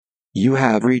You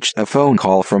have reached a phone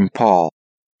call from Paul,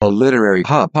 a Literary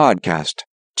Hub podcast.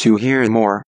 To hear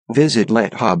more, visit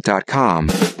lithub.com.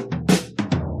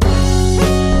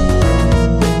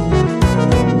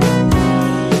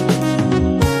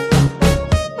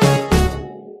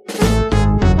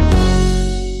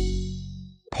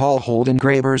 Paul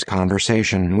Holdengraber's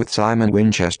conversation with Simon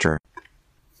Winchester.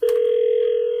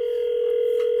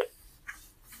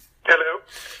 Hello?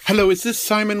 Hello, is this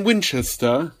Simon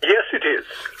Winchester? Yes, it is.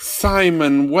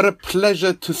 Simon, what a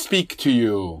pleasure to speak to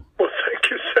you. Well,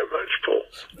 thank you so much, Paul.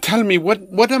 Tell me,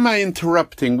 what am I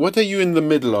interrupting? What are you in the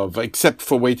middle of, except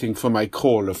for waiting for my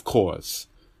call, of course?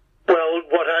 Well,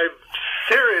 what I've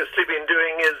seriously been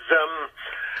doing is,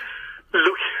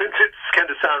 it's going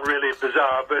to sound really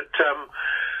bizarre, but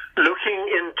looking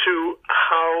into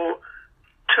how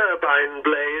turbine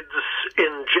blades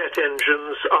in jet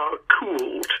engines are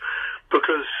cooled,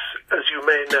 because, as you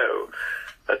may know,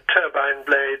 a turbine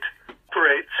blade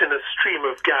operates in a stream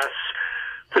of gas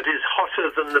that is hotter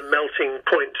than the melting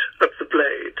point of the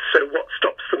blade. So what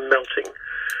stops them melting?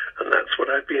 And that's what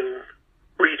I've been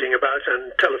reading about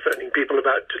and telephoning people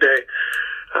about today.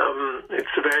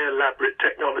 It's a very elaborate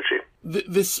technology.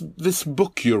 This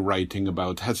book you're writing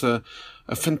about has a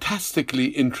fantastically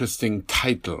interesting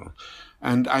title,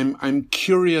 and I'm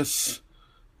curious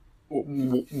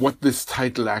what this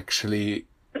title actually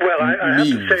Well, I have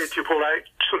means. to say to you, Paul, I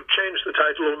sort of change the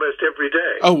title almost every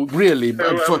day. Oh, really?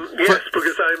 So, yes,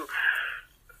 because the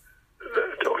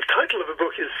title of a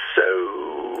book is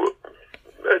so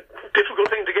a difficult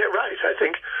thing to get right, I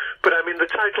think. But I mean, the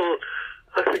title,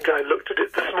 I think I looked at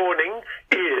it this morning,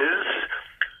 is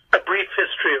A Brief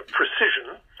History of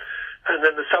Precision, and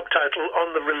then the subtitle,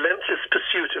 On the Relentless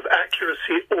Pursuit of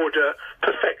Accuracy, Order,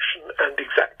 Perfection, and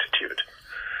Exactitude.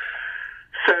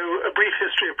 So, A Brief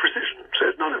History of Precision. So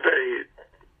it's not a very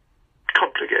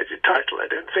complicated title, I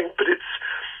don't think, but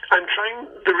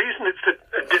the reason it's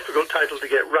a difficult title to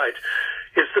get right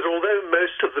is that although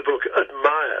most of the book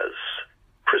admires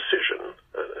precision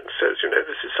and says,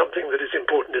 this is something that is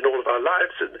important in all of our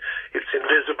lives and it's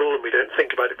invisible and we don't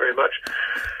think about it very much,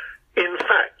 in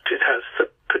fact, it has the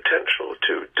potential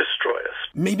to destroy us.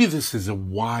 Maybe this is a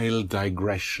wild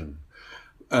digression.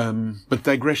 But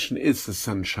digression is the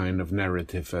sunshine of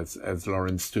narrative, as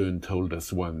Lawrence Stern told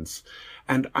us once.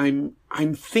 And I'm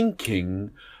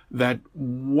thinking that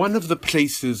one of the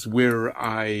places where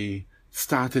I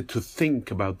started to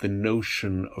think about the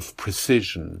notion of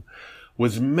precision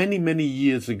was many, many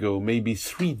years ago, maybe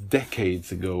 3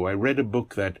 decades ago. I read a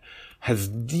book that has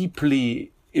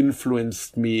deeply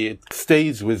influenced me. It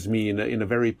stays with me in a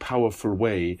very powerful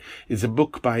way. It's a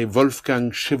book by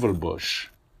Wolfgang Schivelbusch.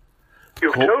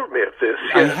 You've told me of this,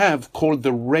 yes. I have, called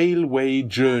The Railway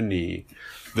Journey,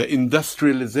 the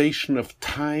industrialization of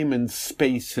time and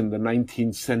space in the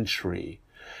 19th century.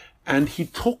 And he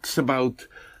talks about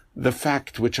the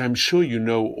fact, which I'm sure you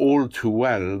know all too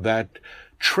well, that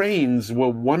trains were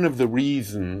one of the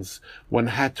reasons one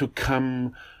had to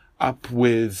come up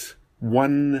with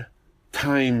one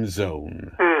time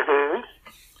zone. Mm-hmm.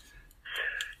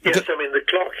 Yes, I mean, the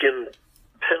clock in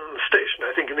Penn Station,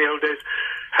 I think in the old days,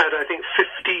 had,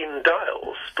 15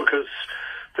 dials, because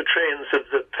the trains of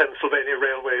the Pennsylvania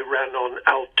Railway ran on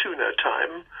Altoona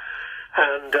time,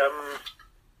 and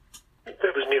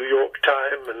there was New York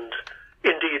time, and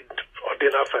indeed, oddly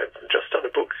enough, I've just done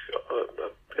a book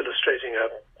illustrating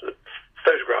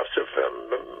photographs of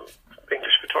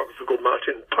English photographer called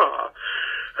Martin Parr,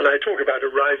 and I talk about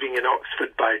arriving in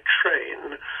Oxford by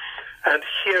train and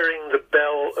hearing the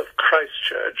bell of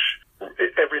Christchurch.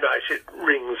 Every night it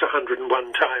rings 101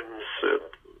 times,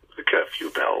 the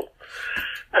curfew bell.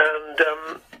 And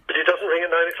but it doesn't ring at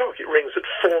 9 o'clock. It rings at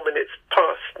 4 minutes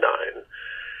past 9.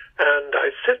 And I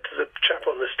said to the chap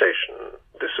on the station,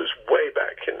 this was way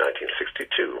back in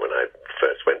 1962 when I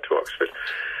first went to Oxford,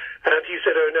 and he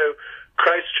said, oh no,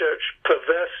 Christchurch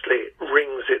perversely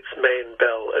rings its main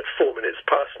bell at 4 minutes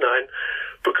past 9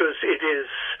 because it is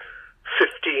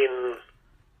 15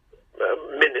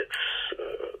 minutes,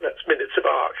 that's minutes of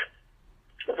arc,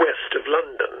 west of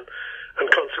London, and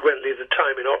consequently the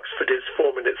time in Oxford is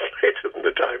 4 minutes later than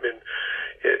the time in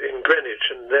Greenwich,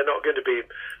 and they're not going to be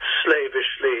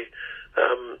slavishly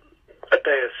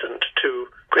obeisant to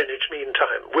Greenwich Mean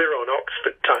Time. We're on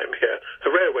Oxford time here.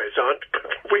 The railways aren't, but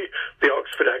the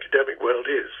Oxford academic world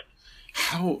is.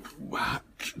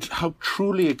 How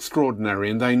truly extraordinary,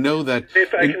 and I know that...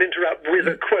 If I can interrupt with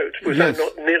a quote, because yes. I'm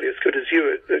not nearly as good as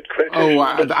you at quotation. Oh,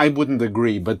 I wouldn't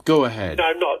agree, but go ahead. No,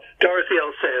 I'm not. Dorothy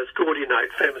L. Sayers' Gaudy Night,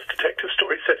 famous detective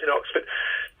story set in Oxford,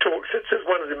 it says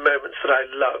one of the moments that I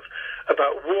love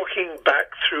about walking back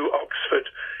through Oxford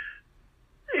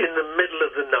in the middle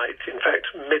of the night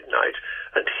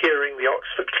midnight and hearing the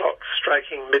Oxford clocks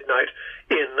striking midnight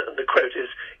and the quote is,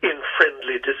 in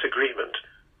friendly disagreement,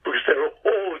 because they're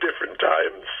all different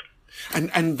times.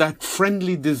 And that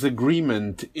friendly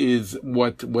disagreement is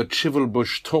what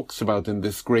Chivelbush talks about in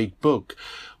this great book,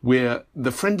 where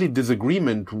the friendly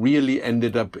disagreement really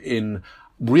ended up in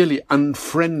really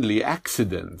unfriendly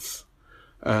accidents.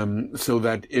 So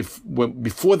that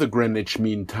before the Greenwich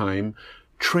Mean Time,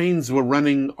 trains were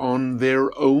running on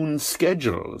their own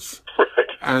schedules.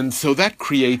 And so that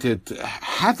created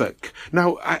havoc.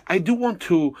 Now, I do want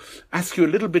to ask you a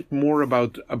little bit more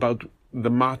about the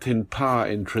Martin Parr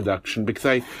introduction,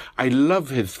 because I love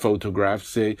his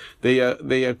photographs. They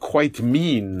are quite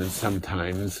mean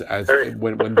sometimes, as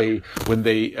when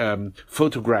they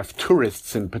photograph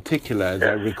tourists in particular, as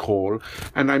I recall.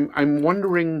 And I'm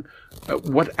wondering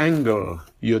what angle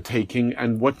you're taking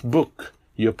and what book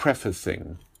you're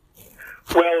prefacing.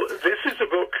 Well, this is a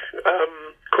book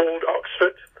called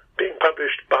Oxford, being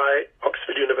published by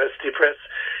Oxford University Press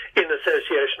in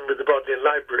association with the Bodleian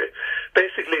Library.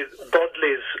 Basically,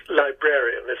 Bodlei's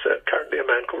librarian is currently a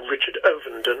man called Richard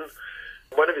Ovenden.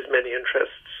 One of his many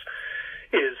interests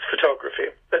is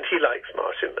photography, and he likes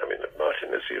Martin. I mean,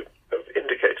 Martin, as you have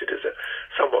indicated, is a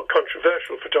somewhat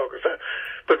controversial photographer,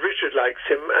 but Richard likes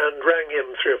him and rang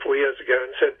him 3 or 4 years ago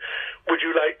and said, would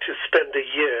you like to spend a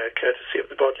year, courtesy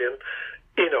of the Bodleian,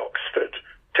 in Oxford,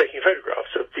 taking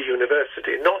photographs of the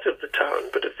university, not of the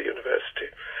town, but of the university.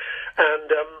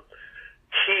 And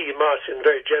Martin,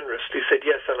 very generously said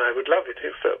yes, and I would love it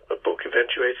if a book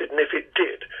eventuated, and if it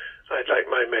did, I'd like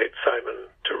my mate Simon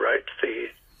to write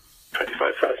the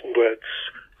 25,000 words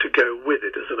to go with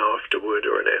it as an afterword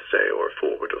or an essay or a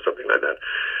foreword or something like that.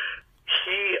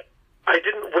 I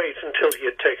didn't wait until he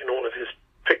had taken all of his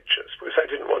pictures, because I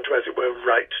didn't want to, as it were,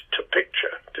 write to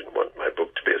picture. I didn't want my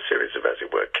book to be a series of, as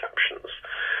it were, captions.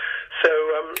 So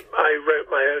I wrote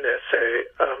my own essay,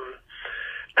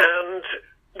 and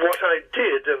what I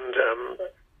did, and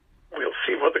we'll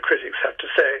see what the critics have to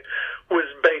say, was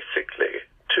basically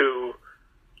to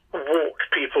walk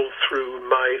people through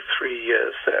my 3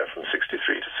 years there, from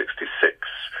 63 to 66,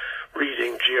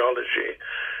 reading geology.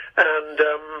 And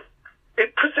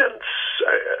it presents,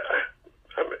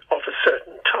 of a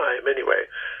certain time anyway,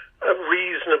 a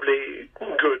reasonably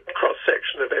good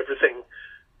cross-section of everything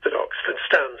that Oxford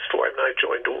stands for. I mean, I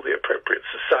joined all the appropriate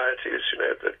societies, you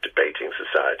know, the Debating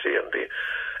Society and the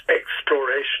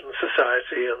Exploration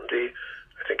Society and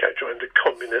I think I joined the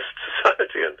Communist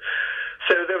Society. And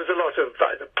so there was a lot of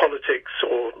either politics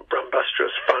or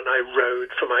rumbustrous fun I rode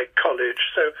for my college.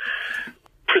 So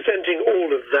presenting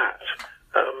all of that,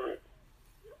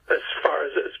 as far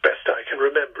as best I can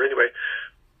remember anyway,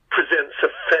 presents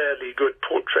a fairly good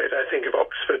portrait, I think, of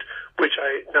Oxford, which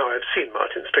now I've seen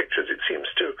Martin's pictures, it seems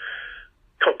to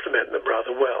complement them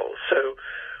rather well. So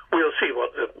we'll see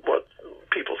what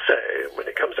people say when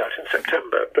it comes out in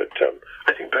September, but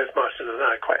I think both Martin and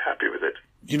I are quite happy with it.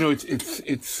 You know,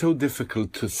 it's so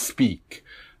difficult to speak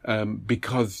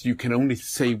because you can only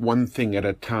say one thing at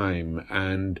a time,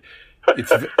 and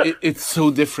it's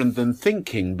so different than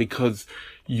thinking, because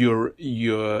your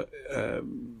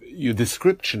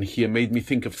description here made me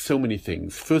think of so many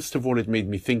things. First of all, it made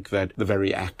me think that the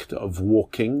very act of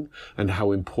walking and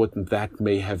how important that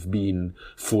may have been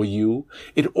for you.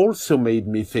 It also made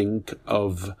me think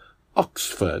of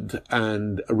Oxford,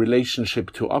 and a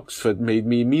relationship to Oxford made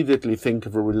me immediately think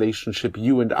of a relationship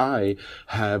you and I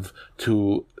have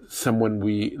to someone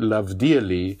we love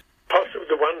dearly. Possibly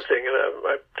the one thing, and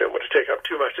I don't want to take up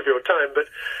too much of your time, but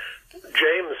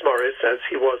James Morris, as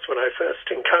he was when I first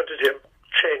encountered him,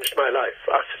 changed my life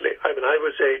utterly. I mean, I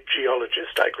was a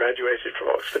geologist. I graduated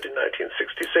from Oxford in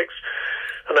 1966,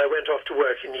 and I went off to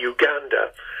work in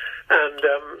Uganda. And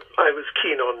I was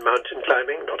keen on mountain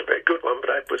climbing, not a very good one, but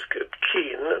I was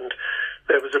keen. And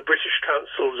there was a British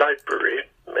Council library,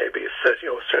 maybe 30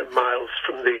 or so miles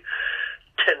from the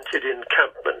tented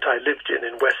encampment I lived in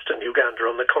western Uganda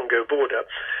on the Congo border.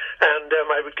 And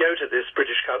I would go to this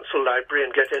British Council library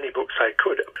and get any books I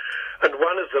could. And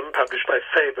one of them, published by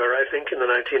Faber, I think, in the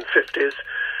 1950s,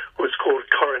 was called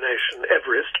Coronation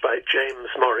Everest by James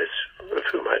Morris, of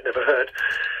whom I'd never heard.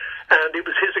 And it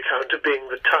was his account of being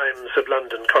the Times of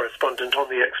London correspondent on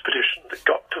the expedition that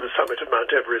got to the summit of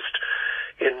Mount Everest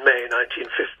in May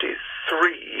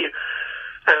 1953.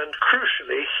 And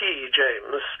crucially, he,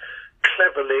 James,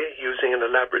 cleverly, using an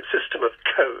elaborate system of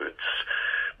codes,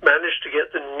 managed to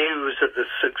get the news of the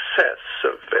success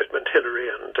of Edmund Hillary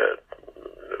and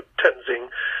Tenzing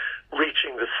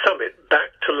reaching the summit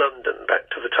back to London,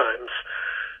 back to the Times,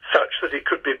 such that it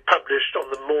could be published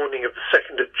on the morning of the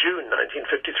 2nd of June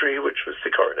 1953, which was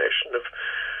the coronation of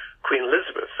Queen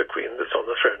Elizabeth, the Queen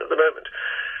the moment.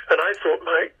 And I thought,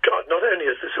 my God, not only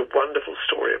is this a wonderful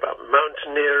story about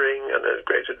mountaineering and a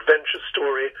great adventure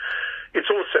story,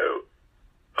 it's also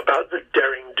about the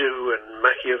daring-do and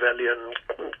Machiavellian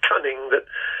cunning that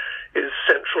is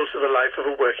central to the life of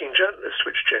a working journalist,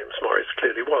 which James Morris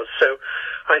clearly was. So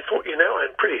I thought,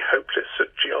 I'm pretty hopeless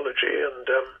at geology, and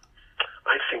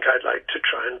I think I'd like to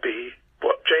try and be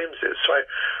what James is. So I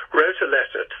wrote a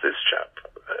letter to this chap,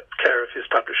 care of his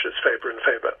publishers, Faber and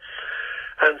Faber,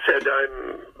 and said,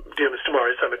 Dear Mr.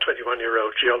 Morris, I'm a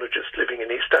 21-year-old geologist living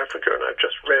in East Africa, and I've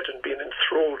just read and been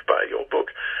enthralled by your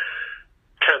book.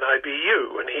 Can I be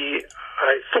you? And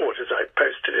I thought as I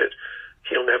posted it,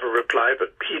 he'll never reply,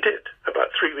 but he did.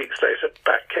 About 3 weeks later,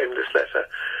 back came this letter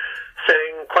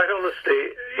saying, quite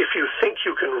honestly, if you think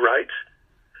you can write,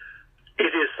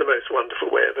 it is the most wonderful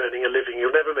way of earning a living.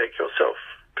 You'll never make yourself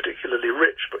particularly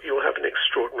rich, but you'll have an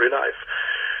extraordinary life.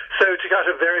 So to cut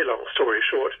a very long story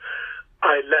short,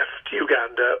 I left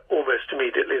Uganda almost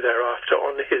immediately thereafter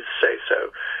on his say-so,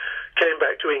 came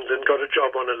back to England, got a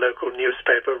job on a local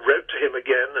newspaper, wrote to him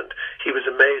again, and he was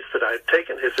amazed that I had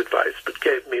taken his advice, but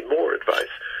gave me more advice,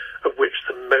 of which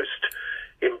the most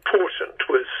important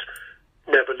was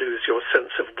never lose your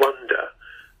sense of wonder,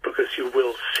 because you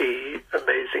will see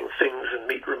amazing things and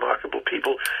meet remarkable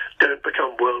people. Don't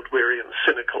become world-weary and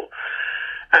cynical.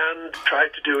 And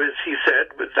tried to do as he said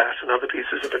with that and other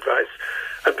pieces of advice,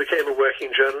 and became a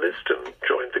working journalist and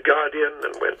joined The Guardian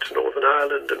and went to Northern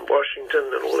Ireland and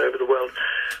Washington and all over the world,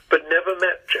 but never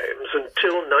met James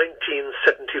until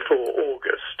 1974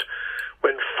 August,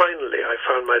 when finally I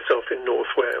found myself in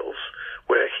North Wales,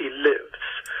 where he lives,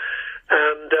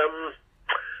 and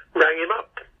rang him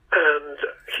up. And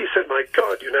he said, my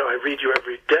God, I read you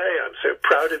every day. I'm so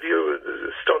proud of you.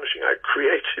 It's astonishing I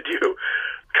created you.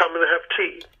 Come and have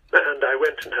tea. And I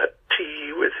went and had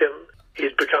tea with him.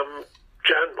 He'd become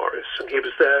Jan Morris, and he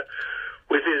was there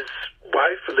with his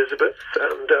wife, Elizabeth,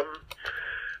 and,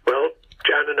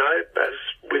 Jan and I, as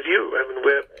with you,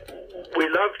 we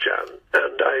love Jan,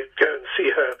 and I go and see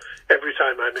her every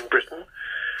time I'm in Britain.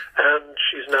 And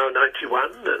she's now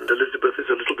 91, and Elizabeth is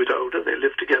a little bit older. They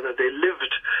live together. They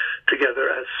lived together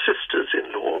as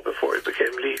sisters-in-law before it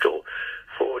became legal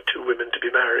for two women to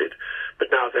be married. But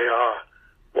now they are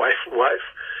wife and wife,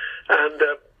 and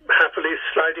happily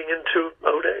sliding into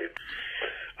old age.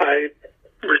 I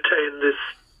retain this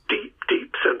deep,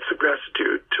 deep sense of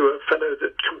gratitude to a fellow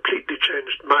that completely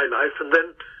changed my life and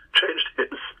then changed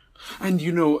his. And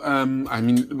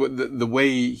the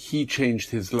way he changed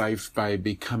his life by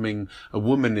becoming a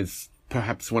woman is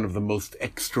perhaps one of the most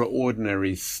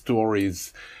extraordinary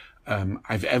stories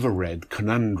I've ever read,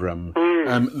 Conundrum.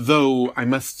 Though I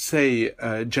must say,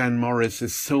 Jan Morris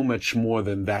is so much more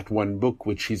than that one book,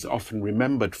 which she's often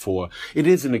remembered for. It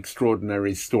is an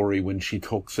extraordinary story when she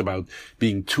talks about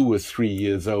being 2 or 3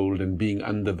 years old and being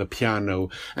under the piano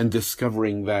and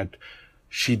discovering that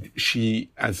she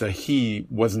as a he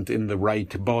wasn't in the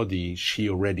right body, she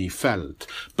already felt.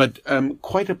 But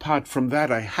quite apart from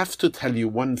that, I have to tell you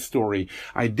one story.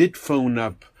 I did phone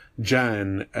up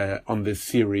Jan on this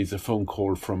series, a phone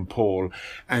call from Paul,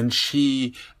 and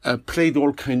she played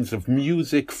all kinds of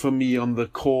music for me on the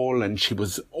call, and she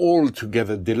was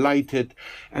altogether delighted.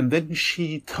 And then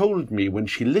she told me, when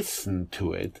she listened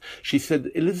to it, she said,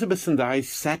 Elizabeth and I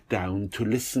sat down to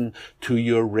listen to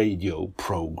your radio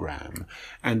program,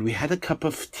 and we had a cup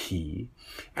of tea,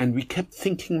 and we kept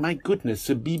thinking, my goodness,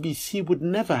 the BBC would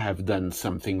never have done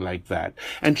something like that.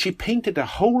 And she painted a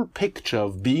whole picture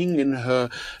of being in her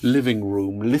living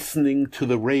room, listening to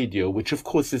the radio, which of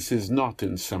course this is not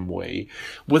in some way.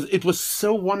 It was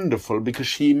so wonderful because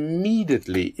she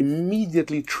immediately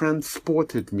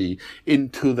transported me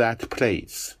into that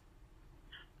place.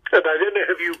 And I don't know,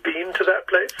 have you been to that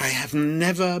place? I have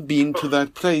never been to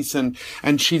that place, and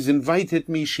she's invited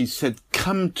me. She said,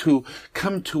 come to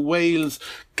Wales,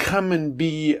 come and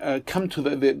come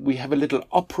to we have a little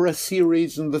opera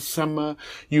series in the summer.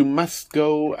 You must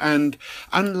go. And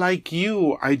unlike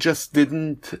you, I just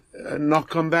didn't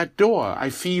knock on that door. I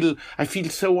feel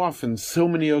so often, so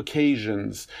many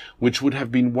occasions, which would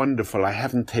have been wonderful. I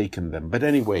haven't taken them. But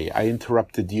anyway, I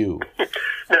interrupted you.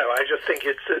 No, I just think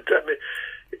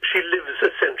she lives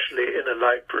essentially in a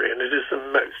library, and it is the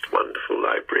most wonderful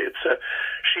library.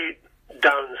 She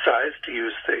downsized, to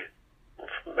use the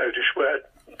modish word,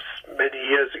 many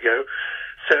years ago.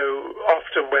 So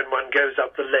often when one goes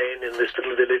up the lane in this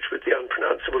little village with the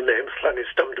unpronounceable name,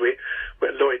 Llanystumdwy,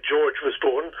 where Lloyd George was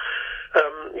born,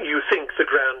 you think the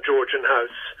Grand Georgian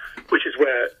House, which is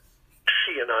where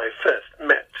she and I first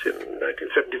met in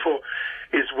 1974,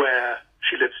 is where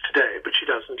she lives today, but she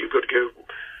doesn't. You've got to go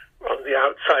on the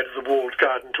outside of the walled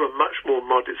garden to a much more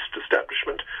modest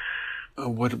establishment. Oh,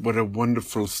 what a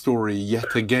wonderful story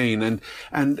yet again.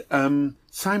 And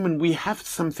Simon, we have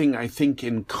something I think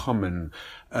in common,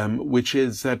 which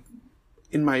is that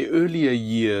in my earlier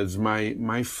years,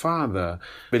 my father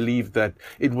believed that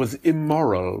it was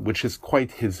immoral, which is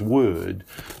quite his word,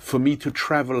 for me to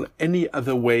travel any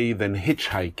other way than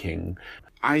hitchhiking.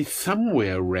 I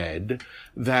somewhere read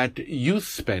that you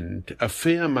spent a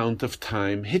fair amount of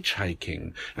time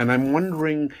hitchhiking, and I'm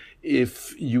wondering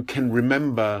if you can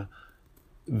remember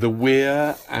the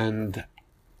where and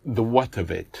the what of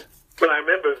it. Well, I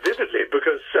remember vividly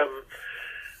because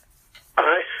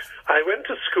I went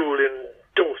to school in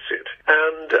Dorset,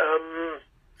 and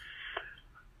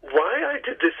why I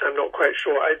did this, I'm not quite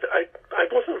sure. I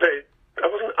wasn't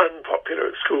unpopular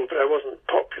at school, but I wasn't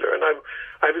popular, and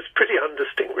I was pretty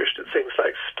undistinguished at things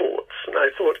like sports, and I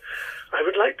thought I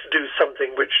would like to do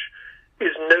something which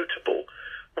is notable.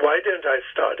 Why don't I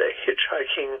start a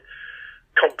hitchhiking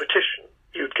competition?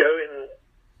 You'd go in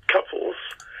couples,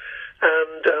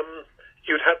 and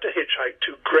you'd have to hitchhike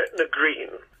to Gretna Green,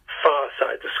 far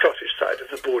side, the Scottish side of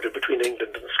the border between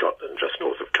England and Scotland, just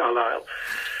north of Carlisle.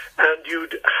 And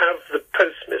you'd have the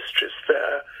postmistress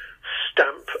there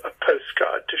stamp a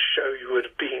postcard to show you had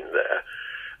been there,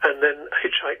 and then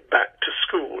hitchhike back to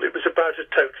school. It was about a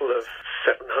total of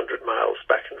 700 miles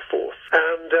back and forth,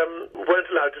 and weren't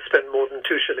allowed to spend more than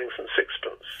 2 shillings and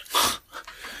 6pence.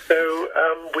 So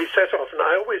we set off, and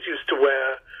I always used to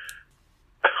wear...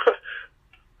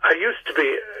 I used to be,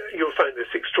 you'll find this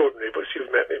extraordinary because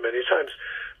you've met me many times,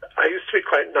 I used to be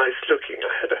quite nice looking. I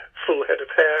had a full head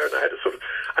of hair, and I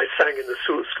sang in the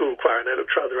school choir, and I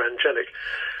looked rather angelic.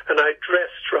 And I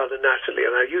dressed rather nattily,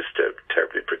 and I used to,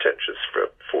 terribly pretentious for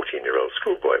a 14-year-old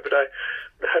schoolboy, but I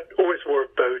always wore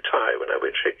a bow tie when I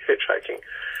went hitchhiking.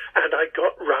 And I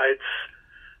got rides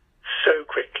so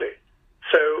quickly.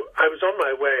 So I was on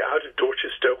my way out of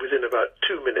Dorchester within about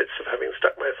 2 minutes of having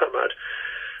stuck my thumb out.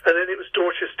 And then it was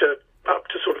Dorchester up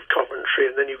to sort of Coventry,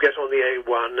 and then you get on the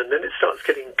A1, and then it starts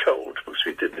getting cold, because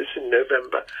we did this in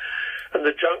November. And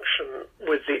the junction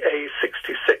with the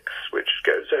A66, which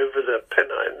goes over the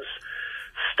Pennines,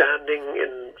 standing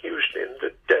usually in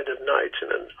the dead of night in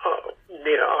a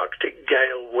near Arctic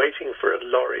gale, waiting for a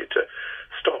lorry to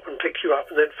stop and pick you up.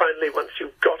 And then finally, once you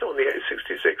got on the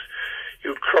A66,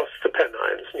 you'd cross the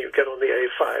Pennines and you'd get on the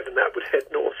A5, and that would head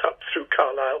north up through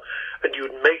Carlisle, and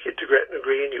you'd make it to Gretna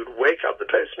Green, you'd wake up the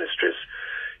postmistress,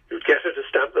 you'd get her to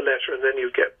stamp the letter, and then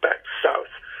you'd get back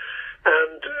south.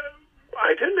 And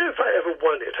I don't know if I ever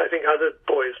won it. I think other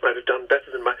boys might have done better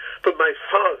than but my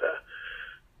father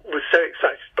was so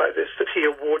excited by this that he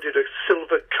awarded a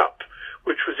silver cup,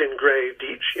 which was engraved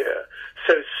each year.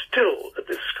 So still, at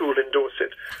this school in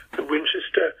Dorset, the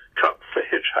Winchester Cup for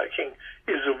hitchhiking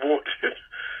is awarded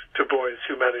to boys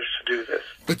who manage to do this.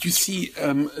 But you see,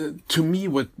 to me,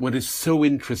 what is so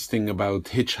interesting about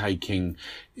hitchhiking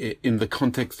in the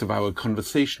context of our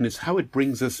conversation is how it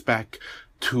brings us back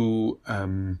to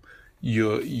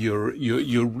your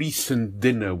recent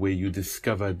dinner, where you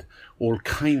discovered all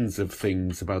kinds of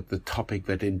things about the topic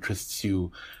that interests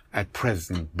you at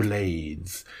present,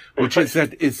 blades, which is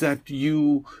that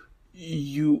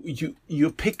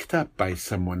you're picked up by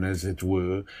someone, as it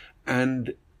were,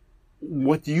 and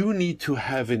what you need to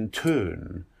have in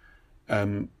turn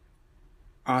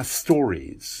are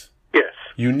stories. Yes.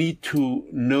 You need to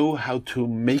know how to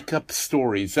make up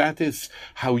stories. That is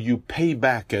how you pay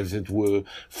back, as it were,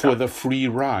 for the free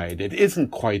ride. It isn't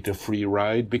quite a free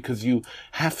ride, because you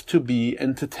have to be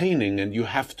entertaining, and you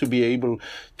have to be able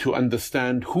to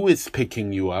understand who is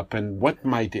picking you up and what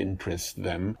might interest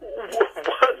them.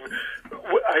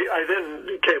 I then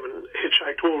came and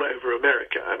hitchhiked all over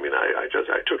America. I mean, I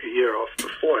took a year off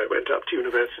before I went up to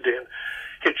university and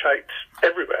hitchhiked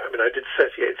everywhere. I mean, I did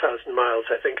 38,000 miles,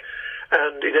 I think,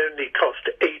 and it only cost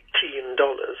 $18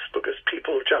 because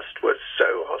people just were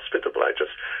so hospitable. I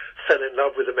just fell in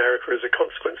love with America as a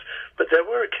consequence. But there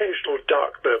were occasional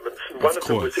dark moments, and one of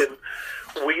them was in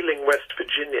Wheeling, West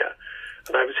Virginia,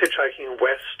 and I was hitchhiking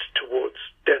west towards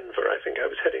Denver, I think I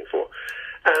was heading for.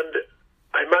 And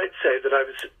I might say that I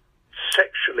was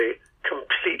sexually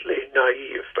completely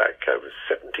naive back. I was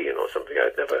 17 or something.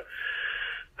 I'd never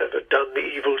done the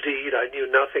evil deed. I knew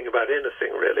nothing about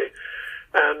anything, really.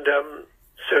 And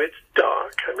so it's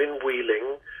dark. I'm in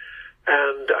Wheeling,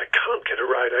 and I can't get a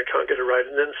ride.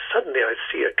 And then suddenly I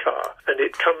see a car, and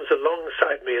it comes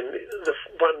alongside me, and the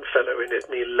one fellow in it,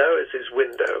 and he lowers his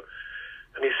window,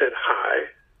 and he said, "Hi."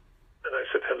 And I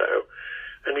said, "Hello."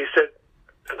 And he said,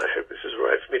 and I hope this is all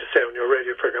right for me to say on your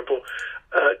radio program, Paul,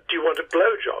 "Do you want a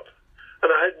blowjob?"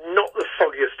 And I had not the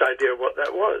foggiest idea what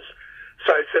that was.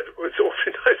 So I said, well, it's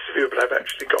awfully nice of you, but I've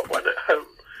actually got one at home.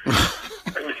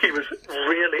 And he was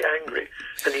really angry,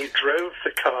 and he drove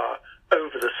the car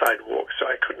over the sidewalk, so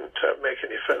I couldn't make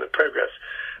any further progress.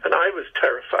 And I was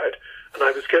terrified, and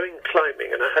I was going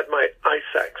climbing, and I had my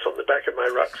ice axe on the back of my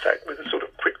rucksack with a sort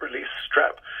of quick-release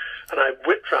strap, and I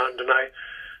whipped round, and I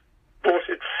brought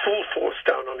it full force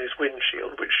down on his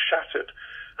windshield, which shattered,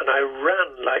 and I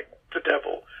ran like the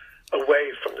devil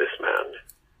away from this man,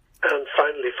 and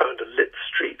finally found a lit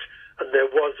street, and there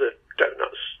was a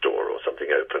donut store or something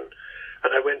open.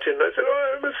 And I went in and I said, oh,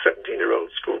 I'm a 17-year-old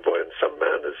schoolboy and some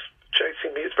man is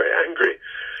chasing me. He's very angry.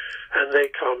 And they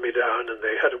calmed me down and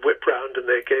they had a whip round and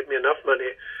they gave me enough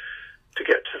money to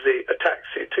get to a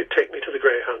taxi to take me to the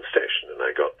Greyhound station. And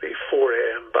I got the 4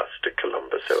 a.m. bus to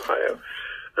Columbus, Ohio,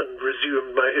 and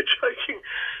resumed my hitchhiking.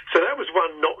 So that was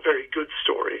one not very good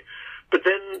story. But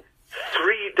then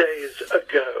 3 days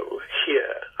ago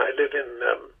here, I live in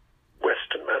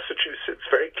Western Massachusetts,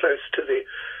 very close to the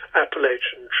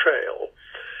Appalachian Trail,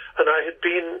 and I had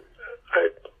been,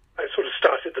 I sort of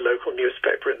started the local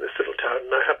newspaper in this little town,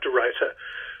 and I have to write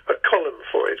a column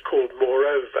for it called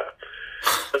Moreover.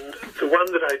 And the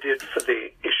one that I did for the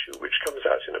issue, which comes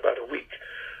out in about a week,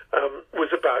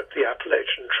 was about the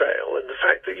Appalachian Trail and the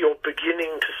fact that you're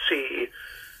beginning to see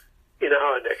in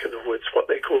our neck of the woods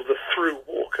what they call the through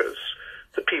walkers,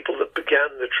 the people that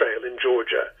began the trail in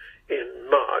Georgia in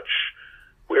March.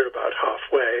 We're about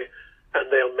halfway, and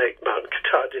they'll make Mount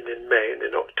Katahdin in May and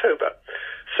in October.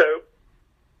 So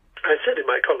I said in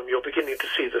my column, you're beginning to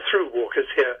see the through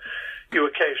walkers here. You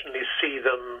occasionally see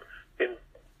them in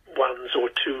ones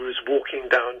or twos walking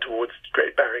down towards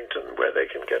Great Barrington where they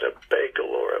can get a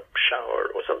bagel or a shower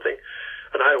or something,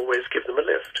 and I always give them a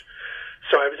lift.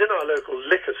 So I was in our local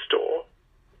liquor store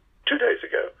 2 days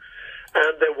ago,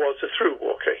 and there was a through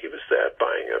walker. He was there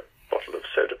buying a bottle of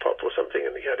soda pop or something,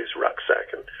 and he had his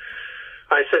rucksack, and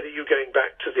I said, are you going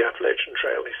back to the Appalachian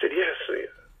Trail? He said, yes.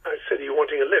 I said, are you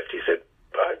wanting a lift? He said,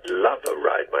 I'd love a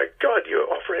ride. My God, you're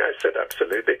offering. I said,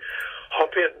 absolutely.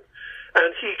 Hop in.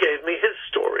 And he gave me his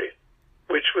story,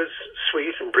 which was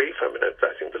sweet and brief. I mean, I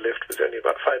think the lift was only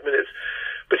about 5 minutes.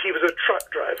 But he was a truck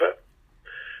driver,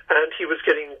 and he was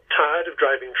getting tired of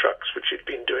driving trucks, which he'd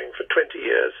been doing for 20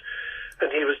 years.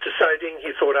 And he was deciding,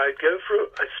 he thought, I'd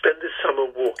spend this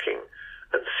summer walking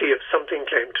and see if something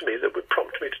came to me that would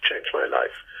prompt me to change my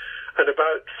life. And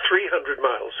about 300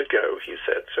 miles ago, he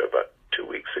said, so about 2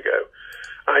 weeks ago,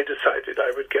 I decided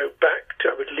I would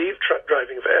leave truck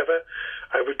driving forever.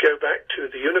 I would go back to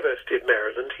the University of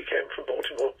Maryland, he came from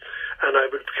Baltimore, and I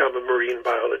would become a marine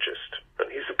biologist.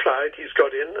 And he's applied, he's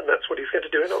got in, and that's what he's going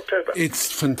to do in October. It's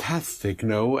fantastic,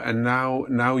 no? And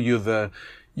now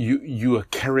you are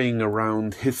carrying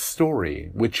around his story,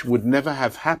 which would never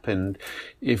have happened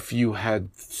if you had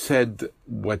said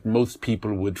what most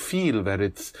people would feel, that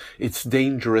it's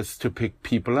dangerous to pick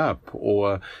people up,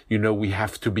 or, we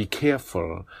have to be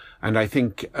careful. And I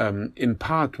think, in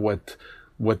part what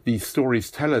these stories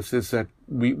tell us is that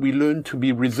we learn to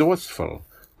be resourceful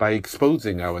by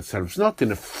exposing ourselves, not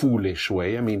in a foolish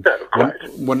way. I mean,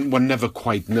 one never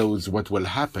quite knows what will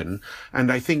happen.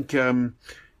 And I think,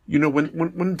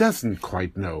 one doesn't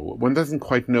quite know. One doesn't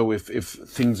quite know if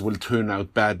things will turn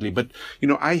out badly. But,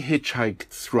 I hitchhiked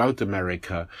throughout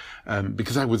America,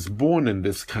 because I was born in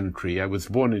this country. I was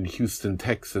born in Houston,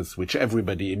 Texas, which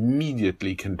everybody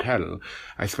immediately can tell.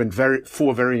 I spent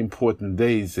 4 very important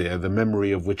days there, the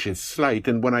memory of which is slight.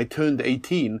 And when I turned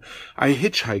 18, I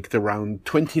hitchhiked around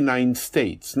 29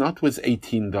 states, not with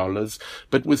 $18,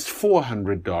 but with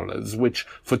 $400, which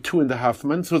for 2.5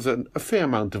 months was a fair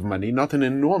amount of money, not an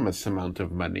enormous amount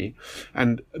of money.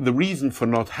 And the reason for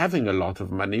not having a lot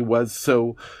of money was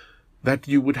so that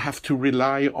you would have to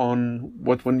rely on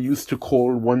what one used to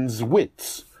call one's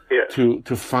wits. Yes.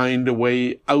 To find a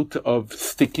way out of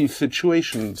sticky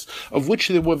situations, of which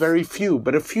there were very few,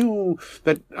 but a few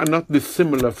that are not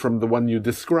dissimilar from the one you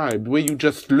described, where you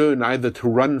just learn either to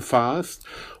run fast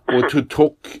or to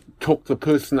talk the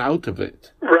person out of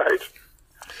it. Right.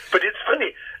 But it's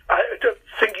funny,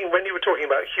 thinking when you were talking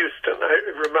about Houston, I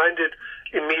reminded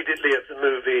immediately of the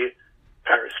movie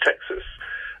Paris, Texas,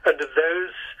 and of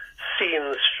those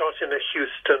scenes shot in a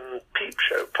Houston peep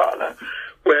show parlor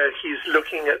where he's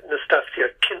looking at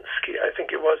Nastasia Kinski, I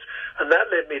think it was, and that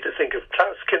led me to think of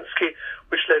Klaus Kinski,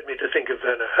 which led me to think of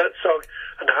Werner Herzog,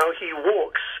 and how he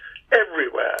walks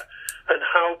everywhere, and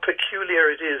how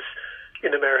peculiar it is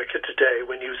in America today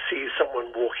when you see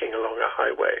someone walking along a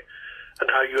highway, and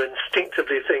how you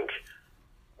instinctively think,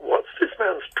 what's this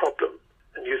man's problem?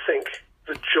 And you think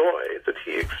the joy that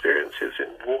he experiences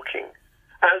in walking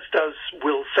as does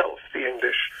Will Self, the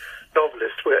English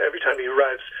novelist, where every time he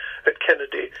arrives at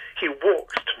Kennedy, he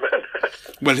walks to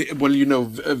Manhattan. Well,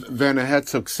 Werner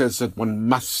Herzog says that one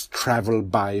must travel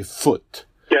by foot.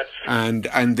 Yes. And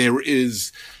there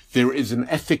is an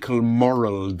ethical,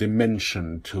 moral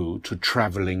dimension to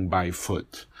traveling by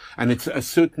foot. And it's a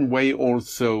certain way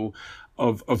also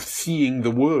of seeing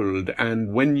the world.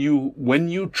 And when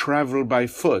you travel by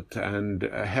foot, and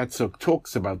Herzog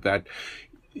talks about that,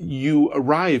 you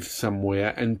arrive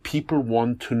somewhere and people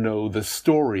want to know the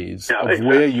stories of exactly.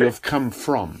 where you have come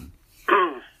from.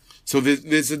 So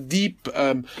there's a deep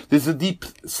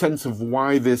sense of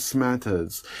why this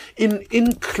matters.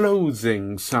 In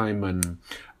closing, Simon,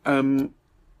 I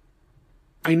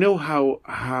know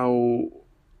how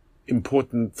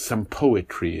important some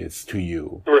poetry is to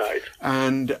you. Right.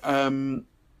 And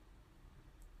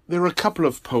there are a couple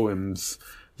of poems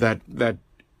that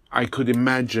I could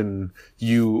imagine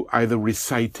you either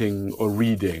reciting or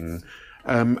reading.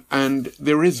 And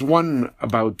there is one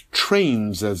about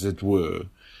trains, as it were,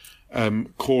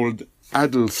 called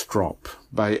Adelstrop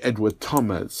by Edward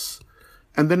Thomas.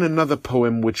 And then another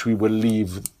poem which we will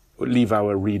leave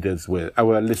our listeners with.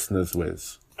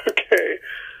 Okay.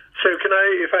 So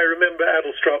if I remember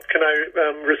Adelstrop, can I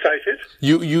recite it?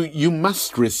 You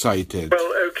must recite it.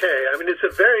 Well, okay. I mean, it's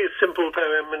a very simple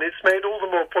poem, and it's made all the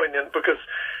more poignant because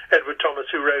Edward Thomas,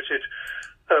 who wrote it,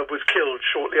 was killed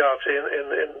shortly after,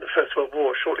 in the First World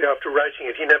War, shortly after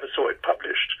writing it. He never saw it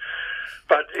published.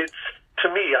 But to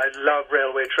me, I love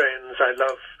railway trains. I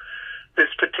love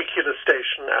this particular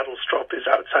station. Adelstrop is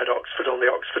outside Oxford on the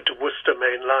Oxford to Worcester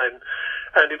main line.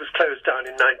 And it was closed down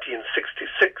in 1966,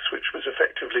 which was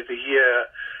effectively the year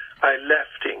I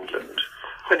left England.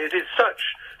 And it is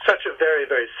such a very,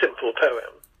 very simple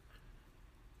poem.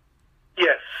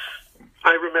 Yes,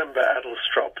 I remember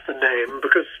Adelstrop, the name,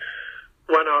 because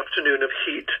one afternoon of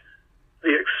heat,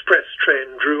 the express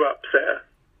train drew up there,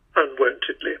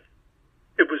 unwontedly.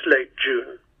 It was late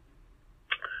June.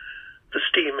 The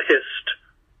steam hissed.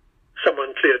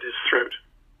 Someone cleared his throat.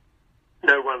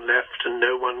 No one left and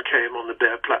no one came on the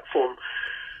bare platform.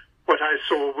 What I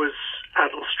saw was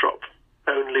Adelstrop,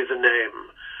 only the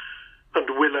name, and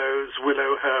willows,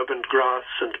 willow herb and grass,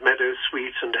 and meadow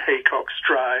sweet and haycocks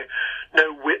dry,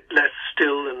 no whit less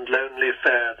still and lonely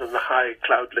fair than the high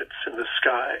cloudlets in the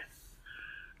sky.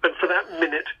 And for that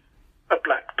minute a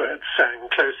blackbird sang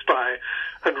close by,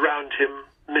 and round him,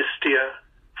 mistier,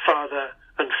 farther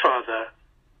and farther,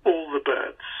 all the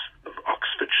birds of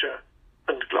Oxfordshire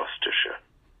and Gloucestershire.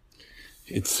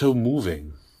 It's so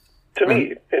moving. To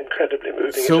me, incredibly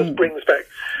moving. It just brings back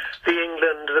the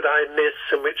England that I miss,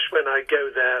 and which, when I go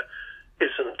there,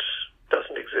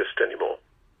 doesn't exist anymore.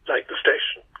 Like the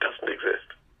station doesn't exist.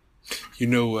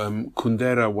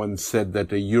 Kundera once said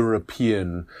that a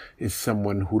European is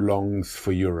someone who longs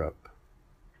for Europe.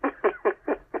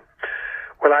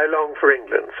 Well, I long for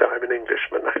England, so I'm an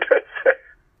Englishman, I don't say.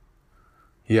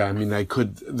 Yeah, I mean,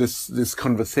 this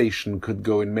conversation could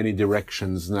go in many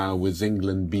directions now, with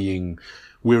England being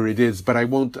where it is, but I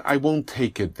won't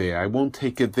take it there. I won't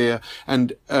take it there.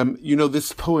 And,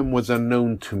 this poem was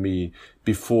unknown to me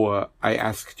before I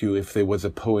asked you if there was a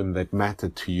poem that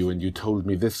mattered to you, and you told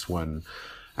me this one.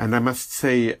 And I must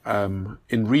say,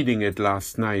 in reading it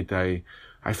last night, I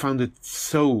found it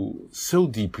so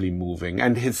deeply moving.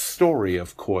 And his story,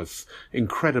 of course,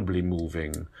 incredibly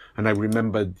moving. And I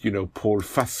remembered, Paul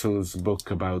Fussel's book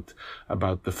about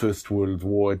the First World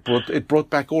War. It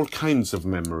brought back all kinds of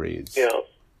memories. Yeah.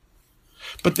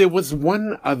 But there was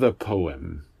one other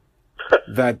poem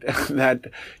that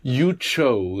you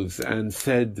chose and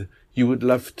said you would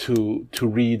love to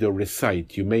read or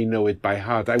recite. You may know it by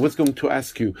heart. I was going to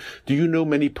ask you, do you know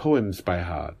many poems by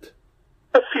heart?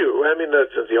 A few. I mean,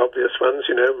 those are the obvious ones,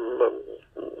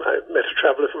 I met a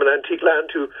traveller from an antique land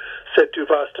who said too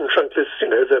vast and trunkless,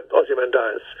 the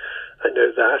Ozymandias. I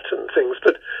know that and things.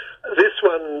 But this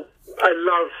one, I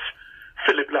love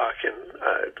Philip Larkin.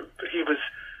 He was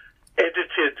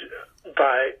edited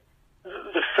by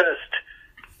the first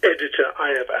editor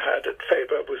I ever had at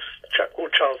Faber was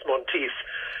Charles Monteith,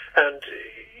 and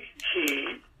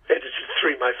he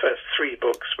edited my first three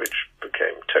books, which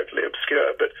became totally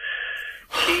obscure, but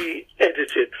he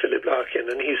edited Philip Larkin,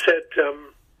 and he said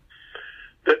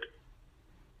that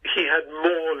he had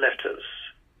more letters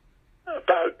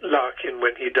about Larkin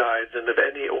when he died than of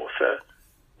any author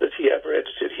that he ever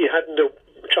edited.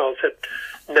 Charles had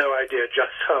no idea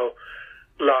just how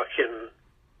Larkin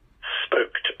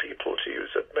spoke to people, to use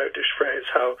a modish phrase,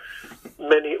 how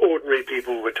many ordinary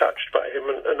people were touched by him,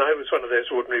 and I was one of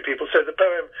those ordinary people. So the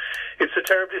poem, it's a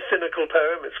terribly cynical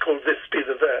poem. It's called This Be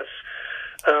the Verse.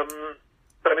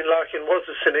 I mean, Larkin was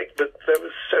a cynic, but there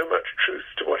was so much truth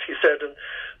to what he said, and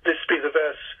this be the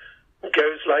verse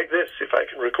goes like this, if I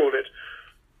can recall it.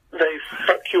 They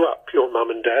fuck you up, your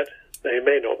mum and dad. They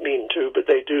may not mean to, but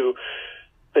they do.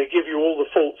 They give you all the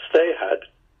faults they had,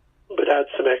 but add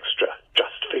some extra,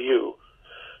 just for you.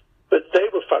 But they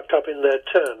were fucked up in their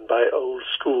turn by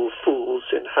old-school fools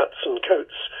in hats and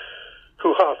coats,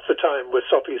 who half the time were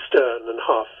soppy stern and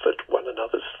half at one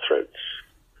another's throats.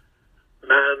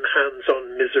 Man hands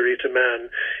on misery to man.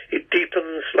 It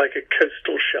deepens like a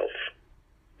coastal shelf.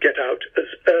 Get out as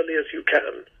early as you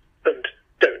can, and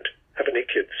don't have any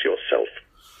kids yourself.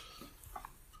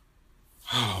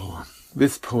 Oh,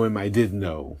 this poem I did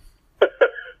know.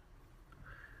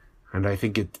 And I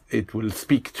think it will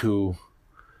speak to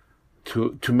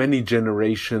many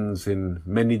generations in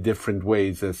many different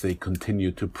ways as they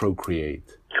continue to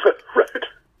procreate. Right.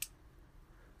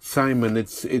 Simon,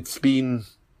 it's been,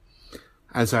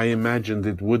 as I imagined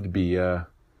it would be, a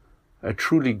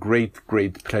truly great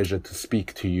pleasure to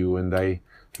speak to you, and I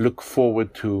look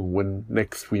forward to when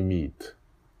next we meet.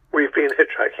 We've been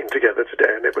hitchhiking together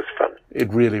today, and it was fun. It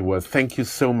really was. Thank you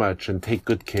so much, and take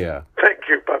good care. Thank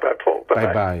you. Bye-bye, Paul. Bye-bye.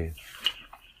 Bye-bye.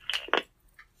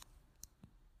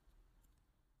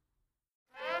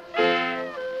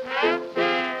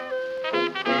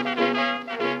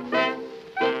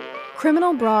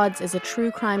 Criminal Broads is a true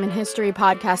crime and history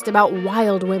podcast about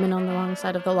wild women on the wrong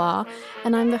side of the law,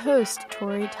 and I'm the host,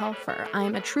 Tori Telfer.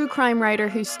 I'm a true crime writer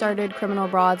who started Criminal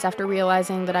Broads after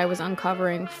realizing that I was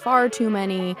uncovering far too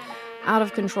many out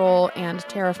of control and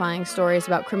terrifying stories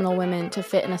about criminal women to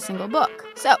fit in a single book.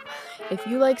 So, if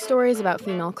you like stories about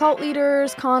female cult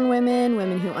leaders, con women,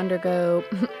 women who undergo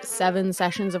 7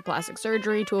 sessions of plastic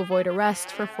surgery to avoid arrest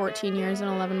for 14 years and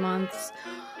 11 months,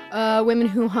 women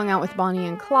who hung out with Bonnie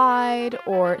and Clyde,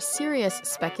 or serious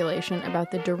speculation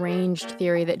about the deranged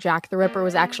theory that Jack the Ripper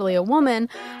was actually a woman,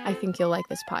 I think you'll like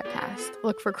this podcast.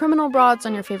 Look for Criminal Broads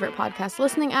on your favorite podcast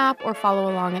listening app, or follow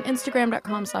along at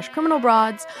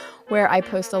Instagram.com/criminalbroads, where I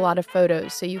post a lot of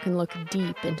photos so you can look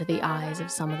deep into the eyes of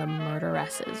some of the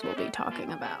murderesses we'll be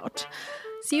talking about.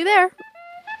 See you there!